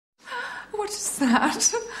What is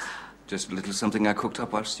that? Just a little something I cooked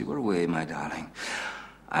up whilst you were away, my darling.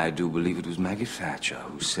 I do believe it was Maggie Thatcher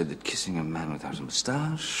who said that kissing a man without a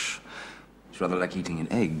moustache is rather like eating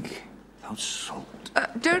an egg without salt.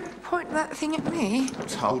 Don't point that thing at me.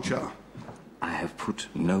 Told ya. I have put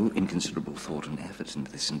no inconsiderable thought and effort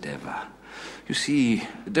into this endeavour. You see,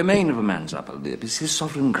 the domain of a man's upper lip is his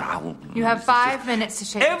sovereign ground. You have 5 minutes to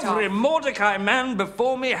shake it off. Every Mortdecai man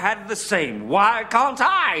before me had the same. Why can't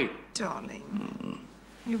I? Darling,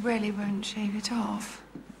 you really won't shave it off.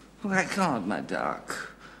 Well, I can't, my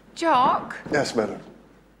duck. Jock, Yes, madam.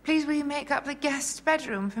 please will you make up the guest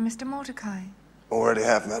bedroom for Mr. Mortdecai? Already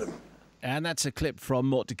have, madam. And that's a clip from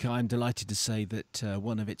Mortdecai. I'm delighted to say that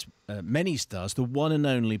one of its many stars, the one and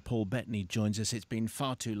only Paul Bettany, joins us. It's been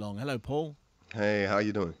far too long. Hello, Paul. Hey, how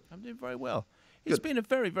you doing? I'm doing very well. It's been a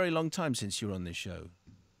very, very long time since you were on this show.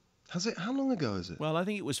 Has it? How long ago is it? Well, I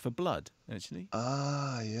think it was for Blood, actually.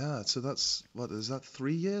 Ah, yeah. So that's, what, is that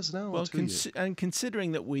 3 years now Well, or 2 years? and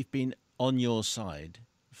considering that we've been on your side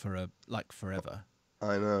for forever.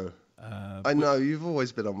 I know. I know, you've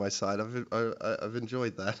always been on my side. I've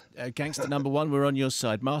enjoyed that. Gangster number one, we're on your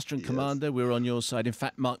side. Master and Commander, we're on your side. In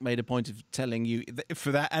fact, Mark made a point of telling you,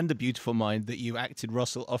 for that and A Beautiful Mind, that you acted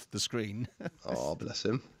Russell off the screen. Oh, bless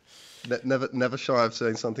him. Never shy of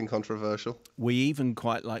saying something controversial. We even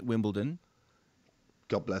quite like Wimbledon.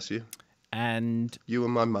 God bless you. And you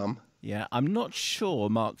and my mum. Yeah, I'm not sure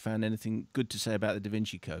Mark found anything good to say about the Da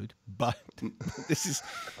Vinci Code, but this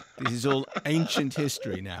is all ancient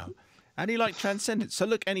history now. And he liked Transcendence. So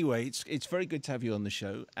look, anyway, it's very good to have you on the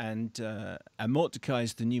show. And Mortdecai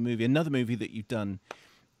is the new movie, another movie that you've done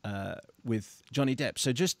with Johnny Depp.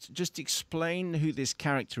 So just explain who this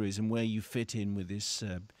character is and where you fit in with this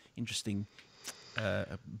interesting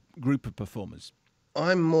group of performers.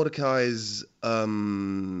 I'm Mortdecai's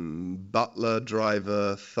butler,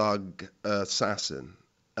 driver, thug, assassin,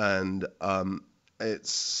 and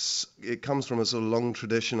it comes from a sort of long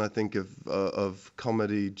tradition, I think, of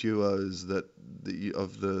comedy duos of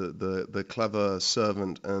the clever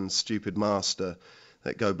servant and stupid master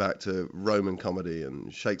that go back to Roman comedy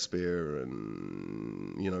and Shakespeare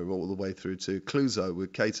and all the way through to Clouseau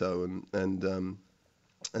with Cato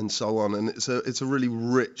and so on. And it's a really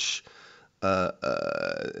rich.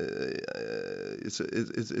 It's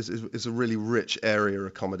a really rich area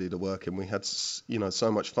of comedy to work in. We had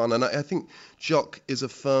so much fun, and I think Jock is a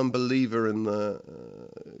firm believer in the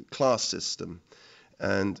class system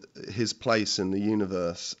and his place in the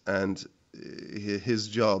universe, and his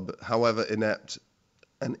job, however inept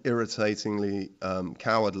and irritatingly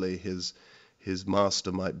cowardly his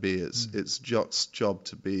master might be. It's Jock's job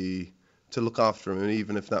to look after him, and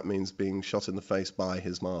even if that means being shot in the face by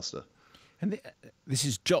his master. And this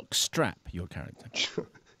is Jock Strap, your character.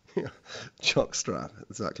 Yeah, Jock Strap,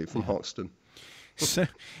 exactly, from Hoxton. So,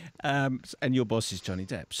 and your boss is Johnny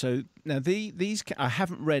Depp. So now these I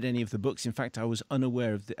haven't read any of the books. In fact, I was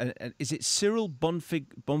unaware of is it Cyril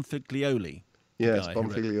Bonfiglioli? Yes,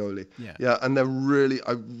 Bonfiglioli. Yeah, and I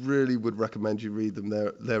really would recommend you read them.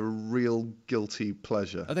 They're a real guilty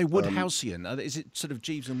pleasure. Are they Woodhouseian? Is it sort of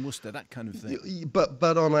Jeeves and Wooster, that kind of thing?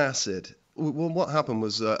 But on acid. Well, what happened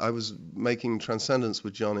was I was making Transcendence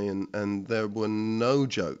with Johnny, and there were no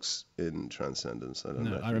jokes in Transcendence. I don't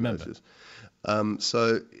know if you remember. Noticed.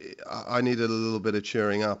 So I needed a little bit of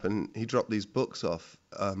cheering up, and he dropped these books off,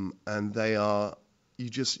 and they are you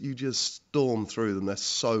just storm through them. They're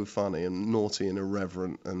so funny and naughty and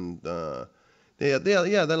irreverent, and they're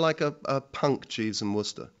like a punk Jeeves and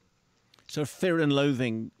Wooster. So Fear and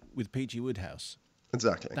Loathing with P.G. Wodehouse.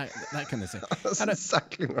 Exactly. That kind of thing. That's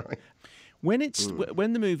exactly right. When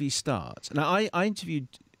the movie starts, now I interviewed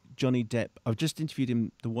Johnny Depp. I've just interviewed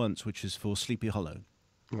him the once, which was for Sleepy Hollow,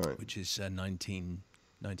 right, which is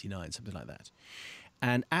 1999, something like that.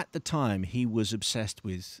 And at the time, he was obsessed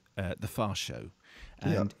with the Far Show,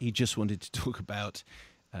 and he just wanted to talk about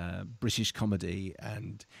British comedy.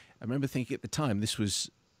 And I remember thinking at the time, this was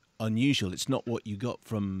unusual. It's not what you got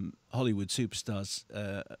from Hollywood superstars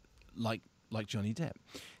like Johnny Depp.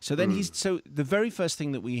 So then so the very first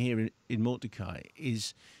thing that we hear in Mortdecai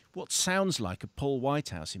is what sounds like a Paul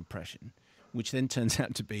Whitehouse impression, which then turns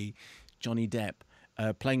out to be Johnny Depp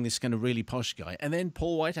playing this kind of really posh guy. And then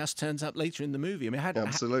Paul Whitehouse turns up later in the movie. I mean,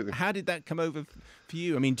 absolutely. How did that come over for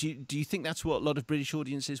you? I mean, do you think that's what a lot of British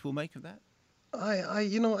audiences will make of that? I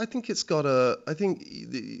think it's got I think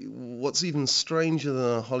what's even stranger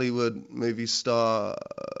than a Hollywood movie star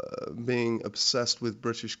being obsessed with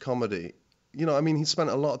British comedy. I mean, he spent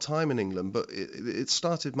a lot of time in England, but it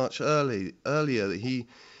started much earlier.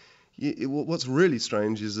 What's really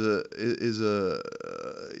strange is a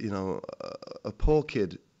poor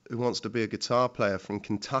kid who wants to be a guitar player from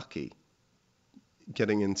Kentucky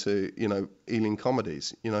getting into, Ealing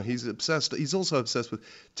comedies. He's obsessed. He's also obsessed with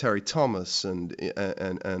Terry Thomas and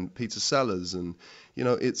Peter Sellers, and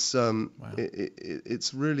it's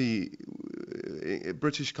it's really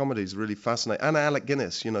British comedy is really fascinating. And Alec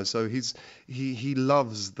Guinness, so he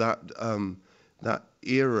loves that that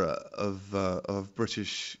era of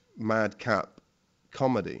British madcap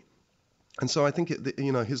comedy. And so I think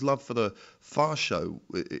his love for the Far Show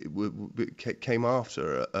came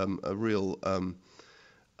after a real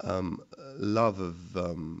love of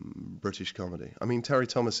British comedy. I mean, Terry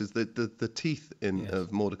Thomas is the teeth of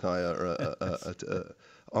Mortdecai are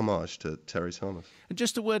homage to Terry Thomas. And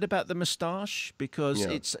just a word about the moustache, because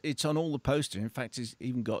it's on all the posters. In fact, he's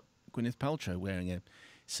even got Gwyneth Paltrow wearing a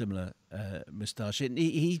similar moustache.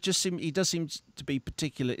 He does seem to be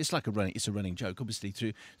particular. It's a running joke, obviously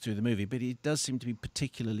through the movie, but he does seem to be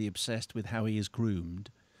particularly obsessed with how he is groomed.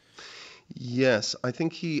 Yes, I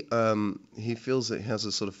think he feels that he has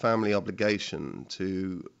a sort of family obligation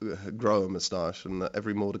to grow a moustache, and that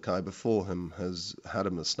every Mortdecai before him has had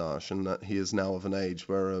a moustache, and that he is now of an age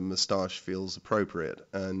where a moustache feels appropriate,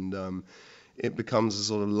 and it becomes a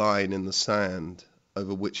sort of line in the sand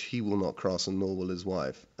over which he will not cross, and nor will his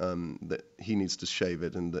wife, that he needs to shave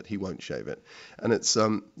it and that he won't shave it. And it's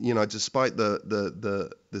despite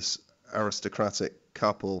this aristocratic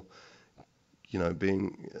couple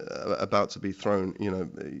being about to be thrown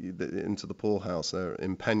into the poorhouse, they're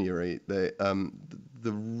in penury,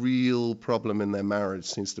 the real problem in their marriage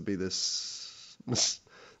seems to be this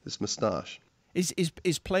moustache.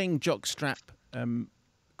 Is playing jockstrap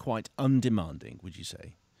quite undemanding, would you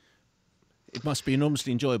say? It must be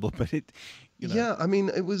enormously enjoyable, but Yeah, I mean,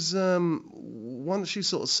 it was once you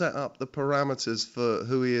sort of set up the parameters for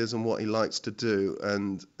who he is and what he likes to do,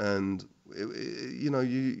 and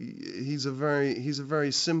he's a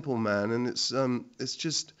very simple man, and it's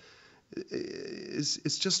just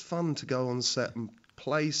fun to go on set and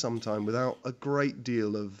play sometime without a great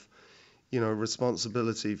deal of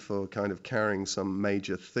responsibility for kind of carrying some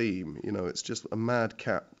major theme. It's just a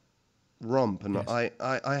madcap romp, and yes.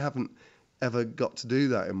 I haven't ever got to do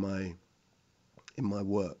that in my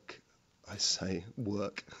work. I say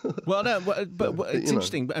work. Well, no, but it's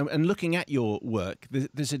interesting. And looking at your work,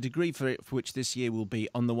 there's a degree for which this year will be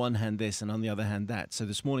on the one hand this and on the other hand that. So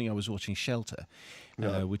this morning I was watching Shelter,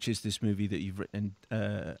 which is this movie that you've written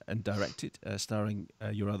and directed, starring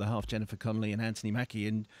your other half, Jennifer Connelly, and Anthony Mackie,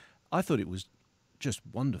 and I thought it was just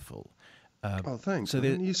wonderful. Oh, thanks. So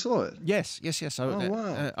you saw it? Yes.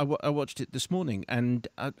 Wow. I watched it this morning, and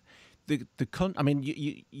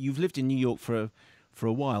you've lived in New York for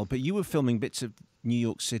a while, but you were filming bits of New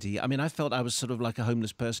York City. I mean, I felt I was sort of like a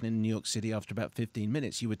homeless person in New York City after about 15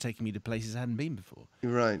 minutes. You were taking me to places I hadn't been before.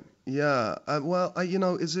 Right. Yeah. I'm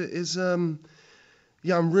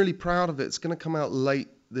really proud of it. It's going to come out late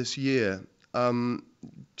this year.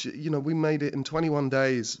 We made it in 21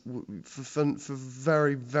 days for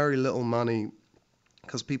very, very little money,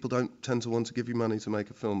 because people don't tend to want to give you money to make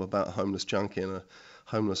a film about a homeless junkie and a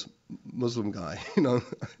homeless Muslim guy,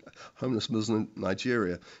 homeless Muslim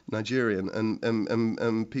Nigerian,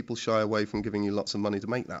 and people shy away from giving you lots of money to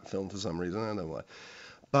make that film for some reason. I don't know why.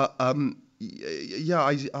 But I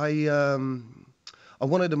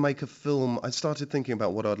wanted to make a film. I started thinking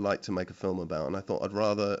about what I'd like to make a film about, and I thought I'd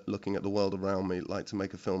rather, looking at the world around me, like to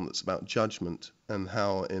make a film that's about judgment, and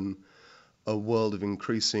how in a world of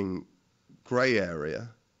increasing grey area,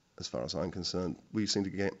 as far as I'm concerned, we seem to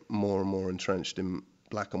get more and more entrenched in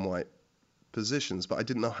black and white positions, but I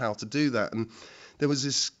didn't know how to do that. And there was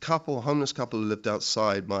this homeless couple who lived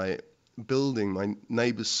outside my building, my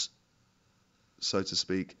neighbours, so to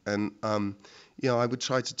speak, and I would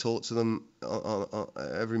try to talk to them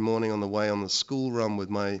every morning on the way on the school run with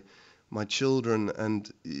my children,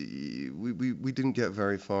 and we didn't get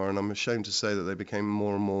very far, and I'm ashamed to say that they became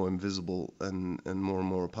more and more invisible and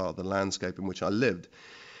more a part of the landscape in which I lived,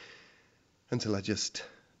 until I just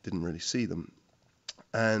didn't really see them.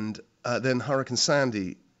 And then Hurricane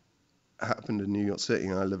Sandy happened in New York City,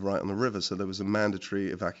 and I live right on the river, so there was a mandatory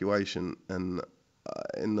evacuation, and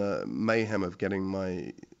in the mayhem of getting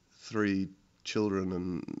my 3 children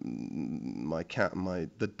and my cat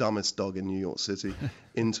and the dumbest dog in New York City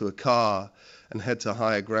into a car and head to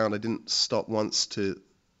higher ground, I didn't stop once to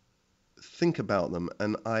think about them.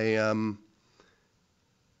 And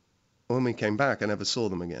when we came back, I never saw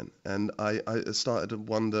them again, and I started to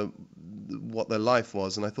wonder what their life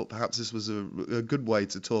was, and I thought perhaps this was a good way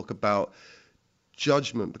to talk about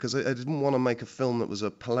judgment, because I didn't want to make a film that was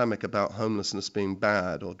a polemic about homelessness being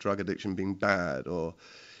bad or drug addiction being bad, or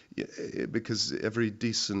because every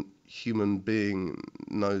decent human being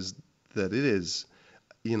knows that it is.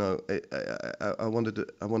 You know, I wanted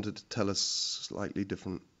to tell a slightly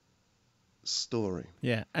different story.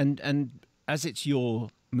 Yeah, and as it's your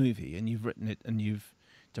movie and you've written it and you've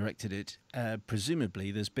directed it,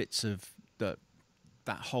 presumably there's bits of that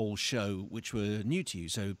whole show which were new to you.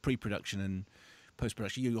 So pre-production and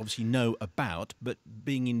post-production, you obviously know about, but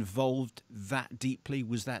being involved that deeply,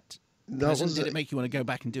 was that present? Did it make you want to go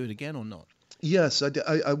back and do it again or not? Yes,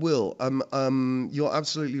 I will. You're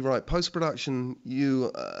absolutely right. Post-production,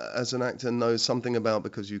 you as an actor know something about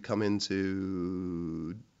because you come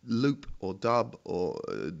into loop or dub or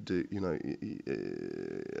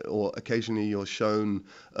or occasionally you're shown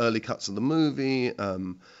early cuts of the movie.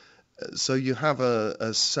 So you have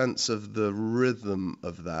a sense of the rhythm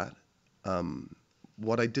of that.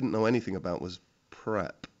 What I didn't know anything about was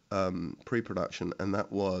pre-production, and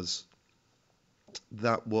that was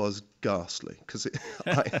ghastly because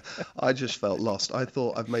I just felt lost. I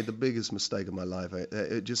thought I've made the biggest mistake of my life.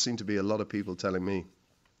 It just seemed to be a lot of people telling me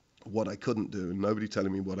what I couldn't do and nobody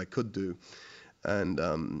telling me what I could do. And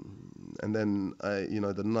then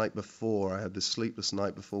the night before, I had this sleepless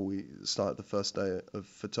night before we started the first day of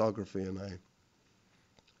photography, and I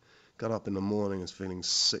got up in the morning, I was feeling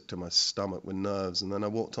sick to my stomach with nerves, and then I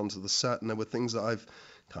walked onto the set, and there were things that I've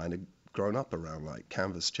kind of grown up around, like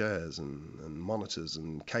canvas chairs and monitors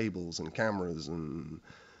and cables and cameras and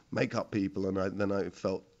makeup people, and then I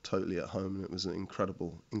felt totally at home, and it was an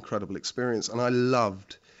incredible experience, and I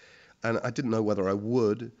loved, and I didn't know whether I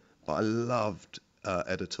would, but I loved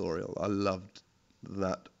editorial. I loved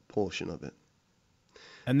that portion of it.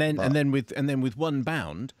 And then with One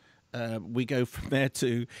Bound, we go from there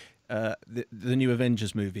to the new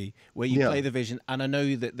Avengers movie, where you play the Vision. And I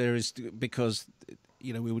know that there is, because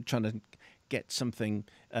we were trying to get something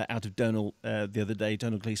out of Donald the other day,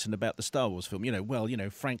 Donald Gleason, about the Star Wars film.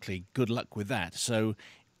 Frankly, good luck with that. So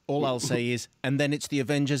all I'll say is, and then it's the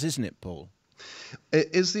Avengers, isn't it, Paul? It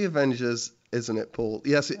is the Avengers, isn't it, Paul?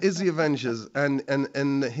 Yes, it is the Avengers, and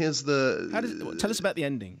here's the... Tell us about the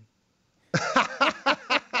ending.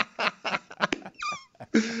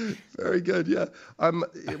 Very good, yeah.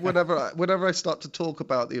 Whenever I start to talk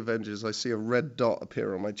about the Avengers, I see a red dot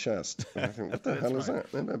appear on my chest. And I think, what the hell is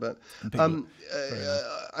that? No, but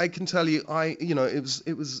I can tell you, it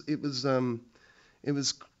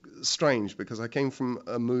was strange because I came from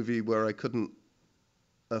a movie where I couldn't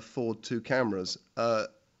afford two cameras,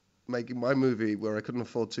 making my movie where I couldn't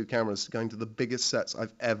afford two cameras, going to the biggest sets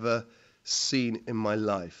I've ever seen in my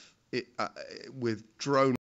life, with drone